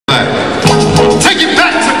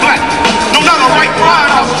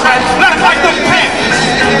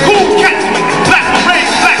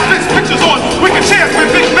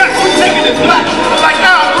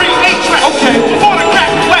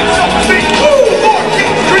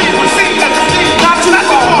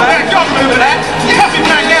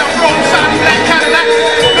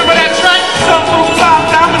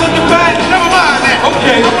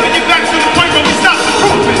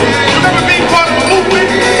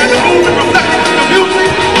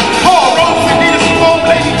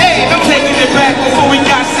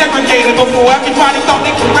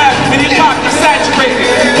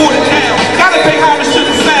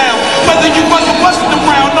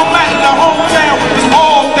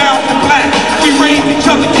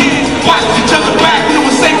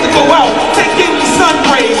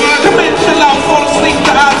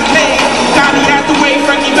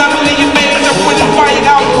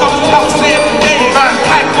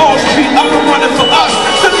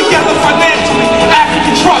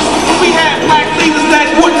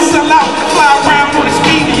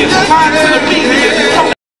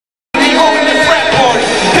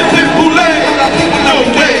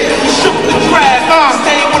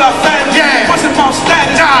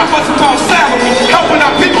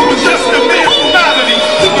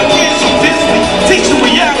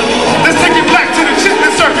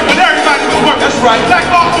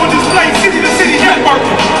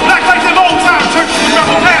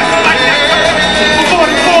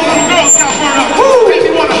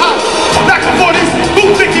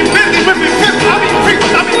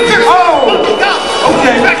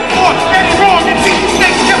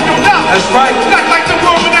right. Not like the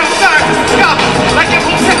world without size and scholar. Like your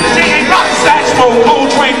whole set, the J ain't rock. Satchmo, old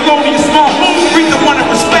train, Colonial Small. Read the one of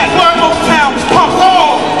respect. Motown was punk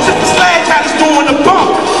all. Since the sledge had us doing the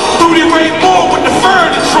bump. Through the rain more with the fur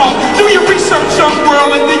in the trunk. Do your research, young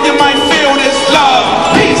world, and then you might feel this love.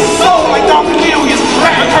 Peace, soul, like Don Cornelius.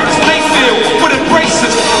 Back with Curtis Mayfield, with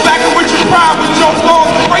embraces. Back in Richard Pryor with Joe Laws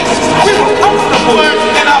and races. We were comfortable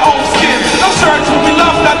in our own skin. No surgery, we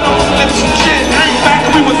loved our nose, lips, and chin. Back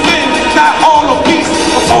when we were thin, not all obese.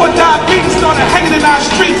 Before diabetes started hanging in our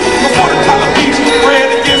streets. Before the color beach, red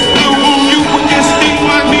against blue, you against me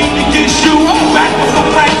against you. Back before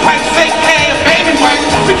crack pipe, fake hair, baby white.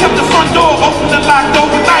 We kept the front door open and locked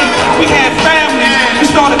overnight. We had families, we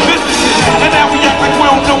started businesses, and now we act like we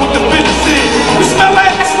don't know what the business is. We smell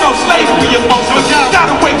like no slavery amongst us.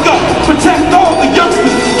 Gotta wake up, protect all the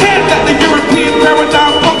youngsters. Can't let the European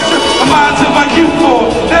paradigm puncture the minds of our youth, or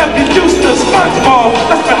they'll get used to SpongeBob.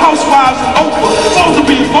 That's the Housewives and Oprah. Supposed to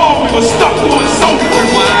be involved, we were stuck doing soda.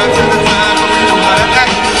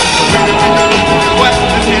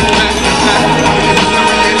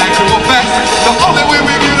 The only way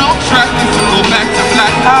we get on track is to go back to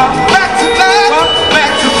black. Back to black,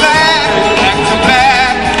 back to black, back to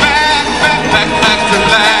black, back to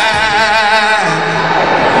black.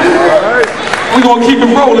 We gonna keep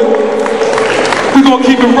it rolling. We gonna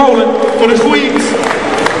keep it rolling for the Queens.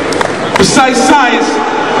 Precise science,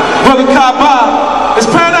 Brother Kaba. Is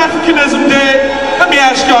Pan-Africanism dead? Let me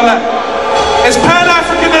ask y'all that. Is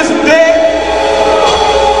Pan-Africanism dead?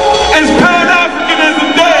 Is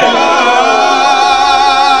Pan-Africanism dead?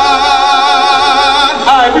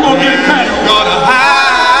 Alright, we gonna get it cracking. You're gonna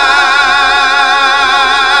hide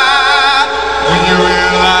when you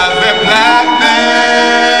realize that blackness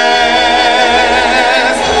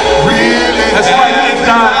really That's right, it's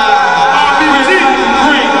dying.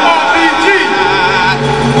 RBG.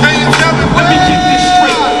 Can you tell me Let me get this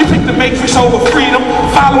straight. You pick the matrix over freedom,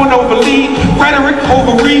 following over lead, rhetoric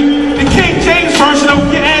over read. The King James version of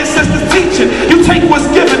your ancestors' teaching. You take what's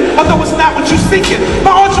given, although it's not what you're seeking.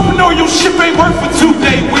 My entrepreneurial ship ain't worth a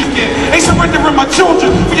 2-day weekend. Ain't surrendering my children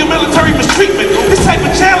for your military mistreatment. This type of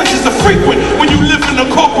challenges are frequent when you live in a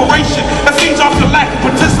corporation that feeds off the lack of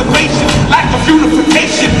participation, lack of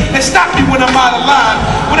unification, and stop me when I'm out of line.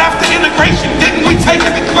 But after integration, didn't we take a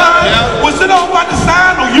decline? Was it all by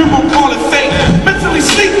design, or you gon' call it fate? Mentally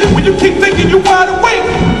sleep when you keep thinking you wide awake.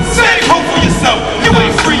 Save hope for yourself. You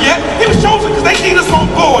ain't free yet. He was chosen because they need us on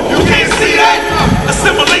board. You can't see that?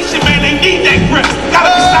 Assimilation, man, they need that grip.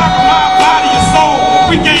 Gotta be stopping mind, body, and soul.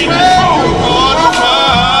 We gain control.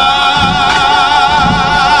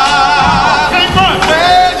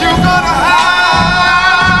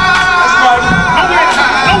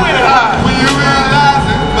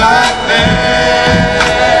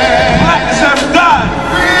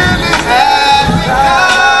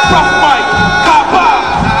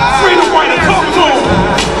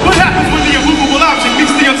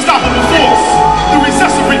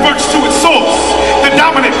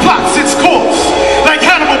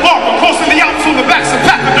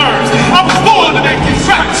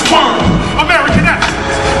 American actors.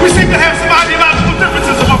 We seem to have some ideological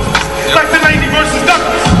differences amongst us, like the lady versus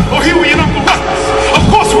Douglas, or Huey and Uncle Ruckus. Of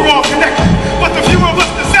course we're all connected, but the fewer of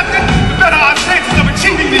us deceptive, the better our chances of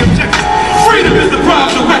achieving the objective. Freedom is the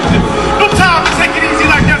prime directive. No time to take it easy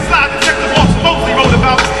like that slide Detective Walter Mosley wrote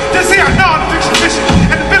about. This here a non-fiction mission,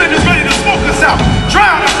 and the villain is ready to smoke us out,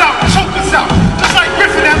 drown us out, choke us out. Just like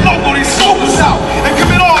Griffin, that logo, they smoke us out and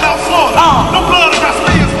commit all out slaughter. No blood or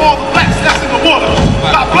Raspberries for all the blacks left in the water.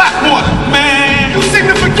 Not black water. Man, you seem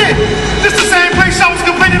to forget. This the same place I was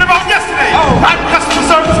complaining about yesterday. Right, customer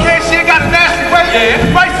service cashier got a nasty way. The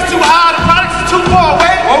price is too high, the products are too far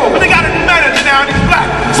away. But they got a new manager now and he's black.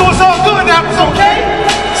 So it's all good now, it's okay.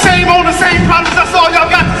 Same owner, same problems, that's all y'all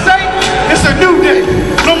got to say. It's a new day.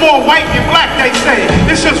 No more white and black, they say.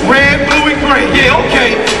 It's just red, blue, and gray. Yeah,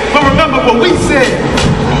 okay. But remember what we said.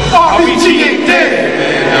 RBG ain't dead.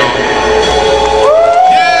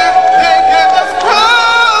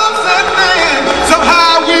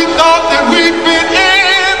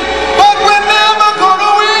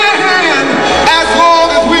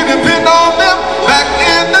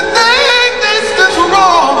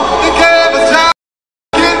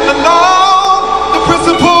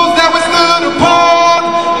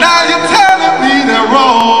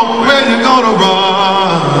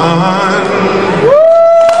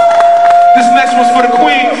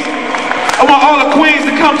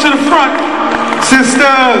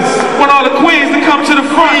 Sisters, want all the queens to come to the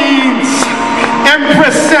front. Queens,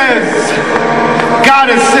 empresses,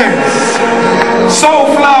 goddesses,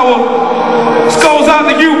 soul flower. This goes out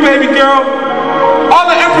to you, baby girl. All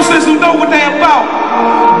the empresses who know what they're about.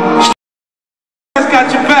 Got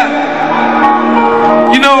your back.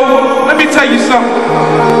 You know, let me tell you something.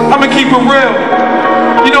 I'm gonna keep it real.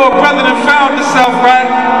 You know, a brother that found himself, right?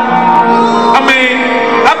 I mean,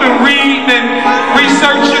 I've been reading and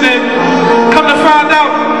researching and come to find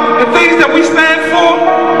out the things that we stand for,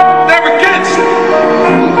 they're against.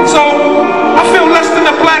 So I feel less than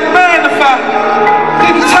a black man if I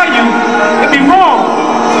didn't tell you it'd be wrong.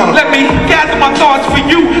 Let me gather my thoughts for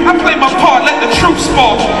you. I play my part, let the truth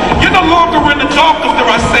spark. You're no longer in the dark after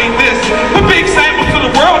I say this. We're big examples to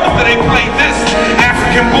the world after they play this.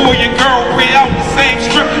 African boy and girl play out the same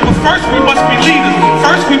strip. But first we must be leaders.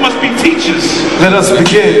 First we must be teachers. Let us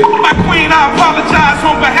begin. My queen, I apologize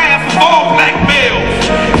on behalf of all black males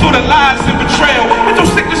for the lies and betrayal. It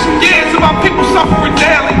don't stick to some years about people suffering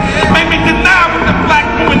daily. Made me deny what the black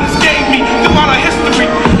woman has gave me throughout our history.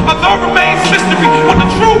 Although it remains mystery what the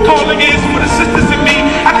true calling is for the sisters in me.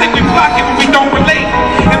 I think we block it when we don't relate.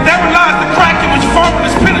 And therein lies the crack in which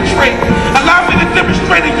foreigners penetrate. Allow me to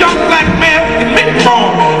demonstrate a young black man admitting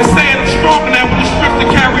wrong and saying I'm stronger now with the strength to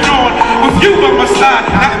carry on. With you by my side,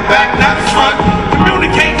 not back, not front.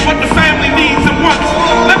 Communicate what the family needs and wants.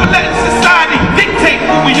 Never letting society dictate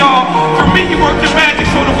who we are. For me, you work your magic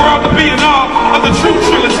so the world will be in awe of the true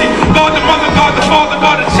trilogy. God the mother, God the father,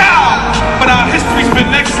 God the child. But our history's been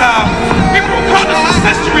exiled. We broke corners for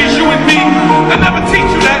centuries, you and me. They never teach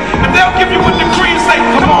you that. If they'll give you a degree and say,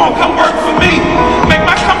 come on, come work for me. Make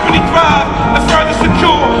my company thrive and further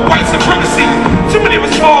secure white supremacy. Too many of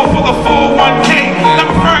us fall for the 401k. I'm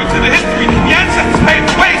referring to the history. The ancestors paved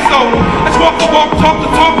the way, so let's walk the walk, talk the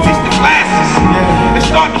talk, teach the classes. And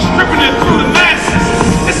start distributing it through the masses.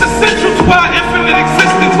 It's essential to our infinite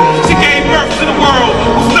existence. She gave birth to the world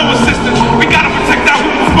with no assistance. We gotta protect our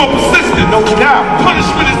who's more persistent. No doubt.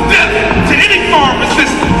 Punishment is death to any foreign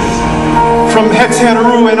resistance. From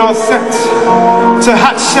Heteru and Osset to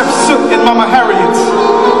Hatshepsut and Mama Harriet,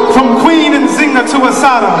 from Queen Nzinga to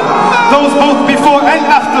Asada, those both before and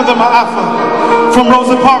after the Ma'afa, from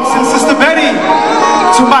Rosa Parks and Sister Betty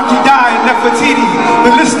to Makidai and Nefertiti,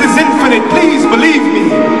 the list is infinite, please believe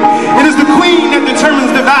me. It is the Queen that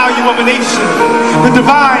determines the value of a nation, the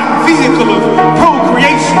divine vehicle of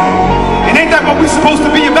procreation. And ain't that what we're supposed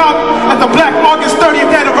to be about at the Black August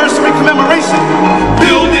 30th anniversary commemoration?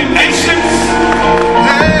 Building nations.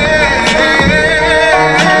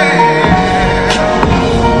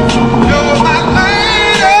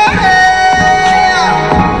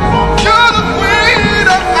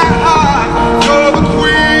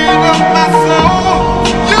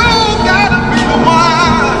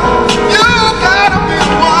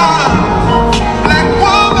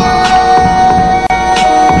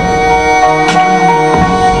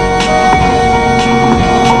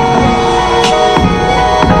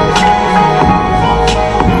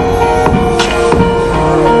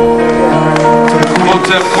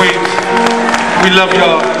 We love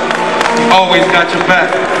y'all. We always got your back.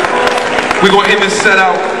 We're going to end this set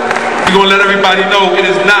out. We're going to let everybody know it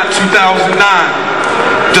is not 2009.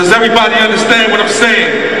 Does everybody understand what I'm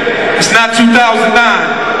saying? It's not 2009.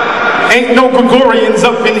 Ain't no Gregorians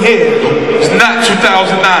up in here. It's not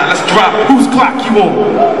 2009. Let's drop it. Whose clock you on?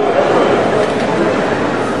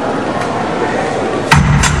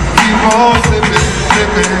 Keep on slipping,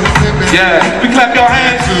 slipping, slipping. Yeah. We clap your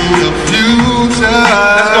hands. To the future.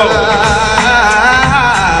 Let's go.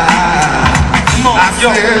 I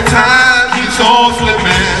said time keeps on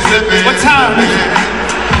slipping, slipping. What time is it?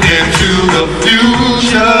 Into the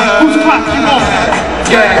future. Whose clock you on?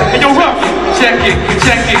 Yeah. And yo, rough. Check it,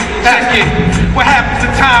 check it, check it. What happens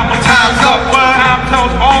in time when time's up? Time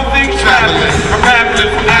tells all things traveling. Unraveling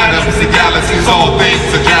from atoms and galaxies, all things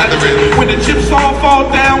are gathering. When the chips all fall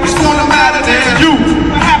down, what's gonna matter then? You.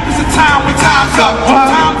 What happens in time when time's up?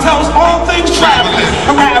 Time tells all things traveling.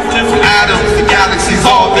 Unraveling from atoms and galaxies,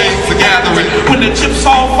 all things are gathering. When the chips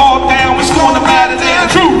all fall down, what's gonna matter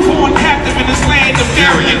then? True. Born captive in this land of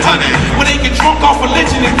dairy and honey, where they get drunk off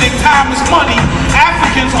religion and think time is money.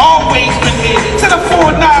 Africans always been here. Set up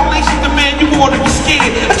for annihilation, the man you ought to be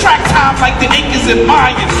scared. Attract time like the Incas and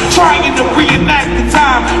Mayans, trying to reenact the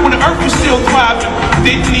time when the earth was still thriving.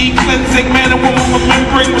 Didn't need cleansing, man and woman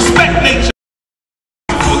remembering, respect nature.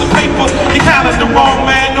 For the paper, you counted the wrong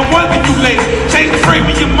man, no wonder you late. Change the frame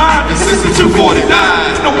of your mind, this is the 249.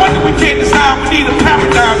 No wonder we can't design, we need a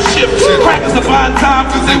paradigm shift. Crackers divine time,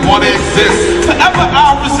 cause they wanna exist. Forever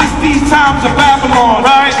I'll resist these times of Babylon.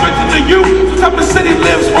 Right? Strengthen the youth, so the city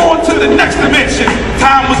lives on to the next dimension.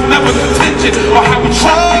 Time was never contingent, or how we trust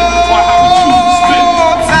it, or how we choose to spend.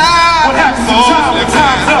 What happens to time?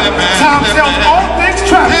 Time's up. Time tells all things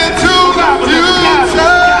travel. Into the future.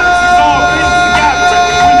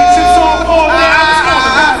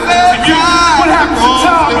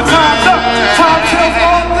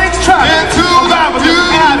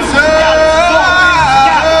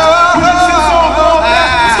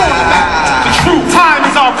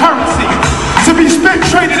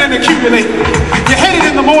 and accumulating. You're headed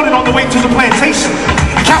in the morning on the way to the plantation,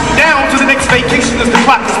 counting down to the next vacation as the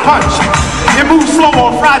clock is punched. It moves slow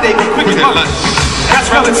on Friday, but quick at lunch. That's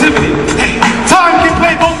relativity. Time can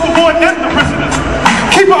play both the warden and the prisoner.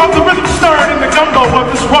 Keeper of the rhythm stirred in the gumbo of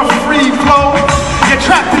this rough, free flow. You're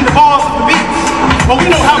trapped in the bars of the beats. Well, we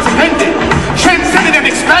know how to bend it, transcend it and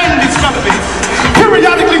expand its relevance.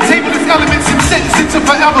 Periodically table its elements and sentence it to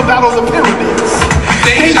forever battle the pyramids.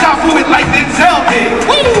 Deja vu it like Denzel did.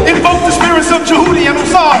 Invoke the spirits of Jehudi and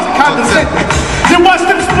Usar to condescend. Then watch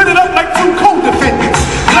them split it up like two co-defendants.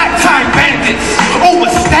 Black time bandits, over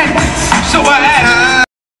standards. So I ask.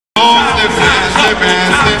 All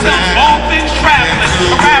things traveling,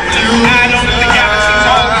 atoms, the galaxies,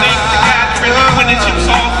 all things gathering. When the chips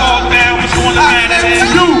all fall down, what's going to matter is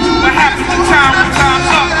you. What happens to time when time's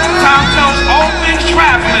up? Time tells all things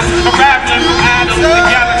traveling, unraveling from atoms, the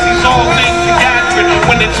galaxies, all things gathering.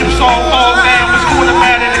 When the chips all fall down, what's going to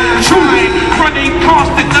matter is trying, running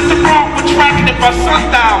constant, nothing wrong with tracking it by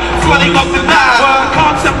sundial, flooding up the Nile. The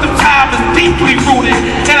concept of time is deeply rooted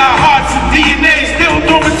in our hearts and DNA, still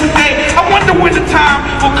dormant today. I wonder when the time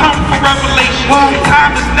will come for revelation.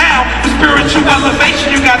 Time is now for spiritual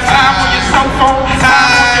elevation. You got time on your cell phone,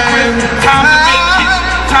 time on your wrist, time to make hits,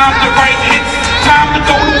 time to write hits, time to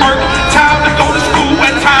go to work, time to go to school.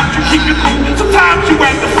 At times you keep your cool, sometimes you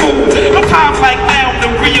act a fool. No time like now to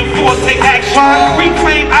reinforce, take action,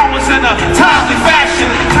 reclaim hours in a timely fashion.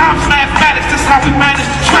 Time's mathematics, that's how we manage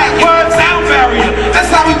to track it. Sound barrier,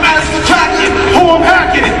 that's how we manage to track it. Who I'm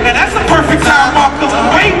hacking it, and that's a perfect time marker.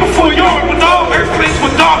 Way before yours, when all earthlings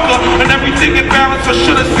were darker and everything in balance, I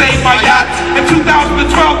should have saved my yacht. In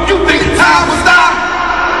 2012, you think time was stop?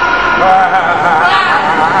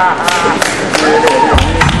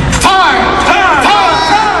 Time.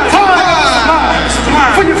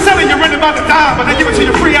 When you're selling, you're renting by the dime, but they give it to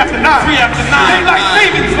you free after 9. They like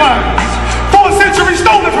savings lines. 4 centuries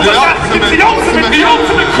stolen from us Africans, the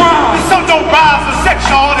ultimate crime. The sun don't rise or set,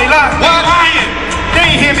 y'all, they lie. Lying. They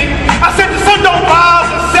ain't hear me. I said the sun don't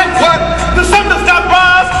rise or set. What? The sun does not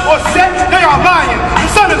rise or set. They are lying.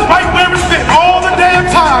 The sun is right where it's been all the damn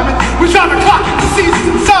time. And we try to clock it, the seasons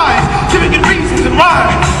and signs, giving it reasons and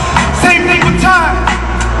rhymes. Same thing with time.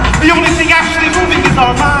 The only thing actually moving is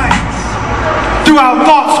our minds. Through our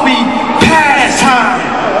thoughts we pass time.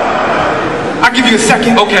 I'll give you a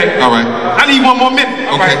second. Okay, all right. I need 1 more minute.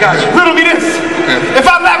 Okay, got you. Riddle me this. Okay. If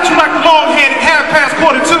I lapped you like a longhand at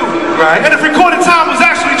 2:30, right? And if recorded time was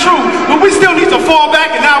actually true, would we still need to fall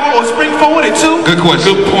back an hour or spring forward at 2? Good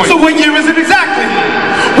question. Good point. So what year is it exactly?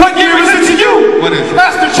 What year is it to you? What is it?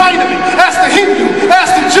 Ask the Chinaman, ask the Hindu,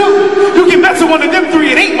 ask the Jew. You can bet to one of them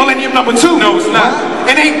 3 it ain't millennium number 2. No, it's not.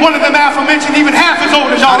 And ain't one of them aforementioned even half as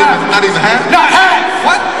old as y'all. Not even half? Not half.